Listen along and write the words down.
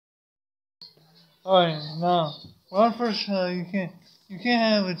Alright, now, well, first, you can't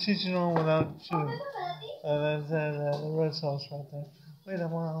have a chicharron without chili. That's the red sauce right there. Wait a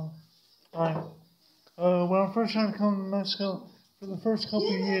while. Alright. When I first tried to come to Mexico, for the first couple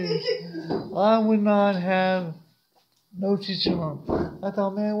of years, I would not have no chicharron. I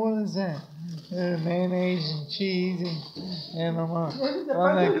thought, man, what is that? Mayonnaise and cheese and on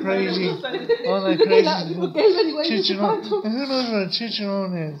that crazy chicharron. And who knows what a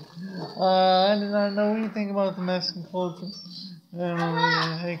chicharron is? I did not know anything about the Mexican culture.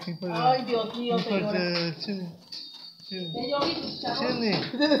 Hey, can you put chili.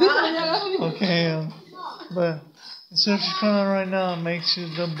 Okay, but the search is coming on right now makes you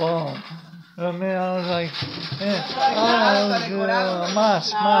the bomb. Man, I was like, man, that was good. Mas.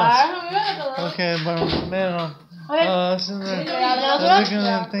 Okay, but man, I was sitting there looking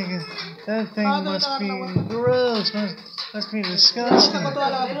at it thinking, that thing must be gross, must be disgusting.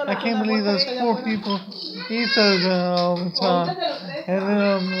 I can't believe those poor people eat those all the time. And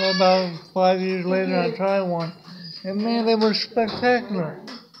then about 5 years later, I tried one. And man, they were spectacular.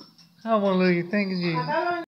 Hallelujah, thank you, Jesus.